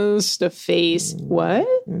goodness, the face. What?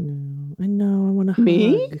 I know. I want to hug.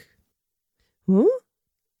 Me? Huh?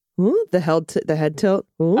 Huh? The head tilt.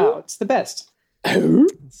 Huh? Oh, it's the best.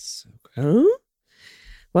 Huh?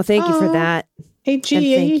 Well, thank you for Oh. that. Hey, And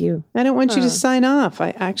G, thank you. I don't want you Oh. to sign off.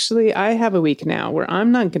 I have a week now where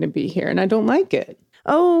I'm not going to be here, and I don't like it.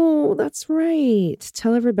 Oh, that's right.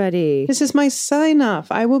 Tell everybody. This is my sign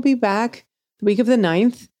off. I will be back the week of the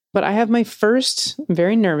 9th, but I have my first, I'm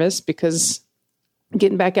very nervous because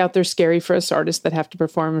getting back out there is scary for us artists that have to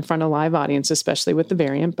perform in front of a live audience, especially with the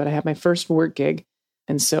variant, but I have my first work gig.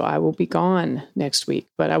 And so I will be gone next week,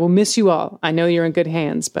 but I will miss you all. I know you're in good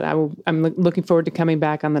hands, but I'm looking forward to coming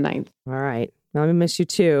back on the 9th. All right. I'm going to miss you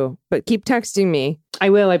too, but keep texting me. I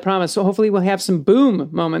will, I promise. So hopefully we'll have some boom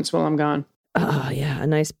moments while I'm gone. Oh, yeah.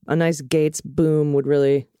 A nice Gates boom would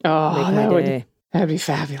really Oh, make my day. that'd be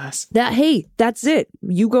fabulous. Hey, that's it.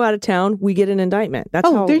 You go out of town, we get an indictment. That's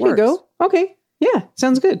how Oh, it there you works, go. Okay. Yeah,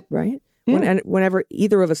 sounds good. right? Yeah. Whenever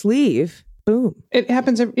either of us leave, boom. It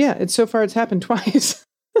happens. So far it's happened twice.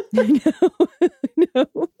 I know.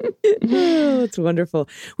 Oh, it's wonderful.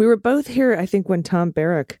 We were both here, I think, when Tom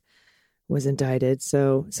Barrack was indicted.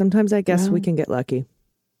 So sometimes I guess we can get lucky.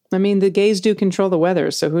 I mean, the gays do control the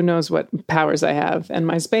weather, so who knows what powers I have. And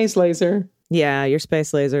my space laser. Yeah, your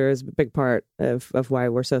space laser is a big part of why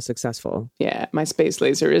we're so successful. Yeah, my space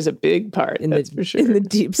laser is a big part, for sure. In the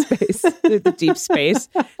deep space. the deep space.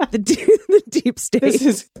 The deep state.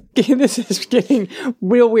 This is getting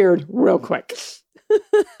real weird real quick.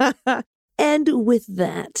 And with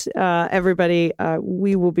that, everybody,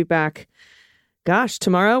 we will be back,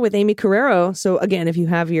 tomorrow with Amy Carrero. So again, if you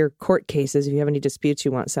have your court cases, if you have any disputes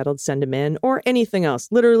you want settled, send them in, or anything else,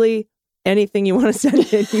 literally anything you want to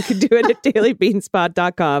send in, you can do it at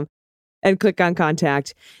dailybeanspod.com and click on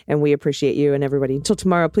contact. And we appreciate you and everybody. Until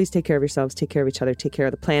tomorrow, please take care of yourselves, take care of each other, take care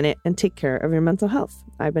of the planet, and take care of your mental health.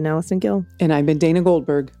 I've been Allison Gill. And I've been Dana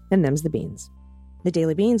Goldberg. And them's the beans. The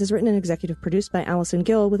Daily Beans is written and executive produced by Allison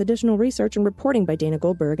Gill with additional research and reporting by Dana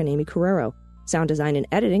Goldberg and Amy Carrero. Sound design and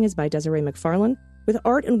editing is by Desiree McFarlane, with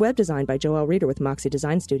art and web design by Joelle Reeder with Moxie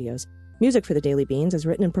Design Studios. Music for The Daily Beans is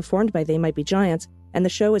written and performed by They Might Be Giants, and the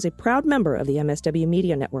show is a proud member of the MSW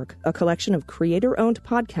Media Network, a collection of creator-owned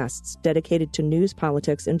podcasts dedicated to news,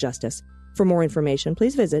 politics, and justice. For more information,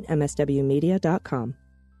 please visit mswmedia.com.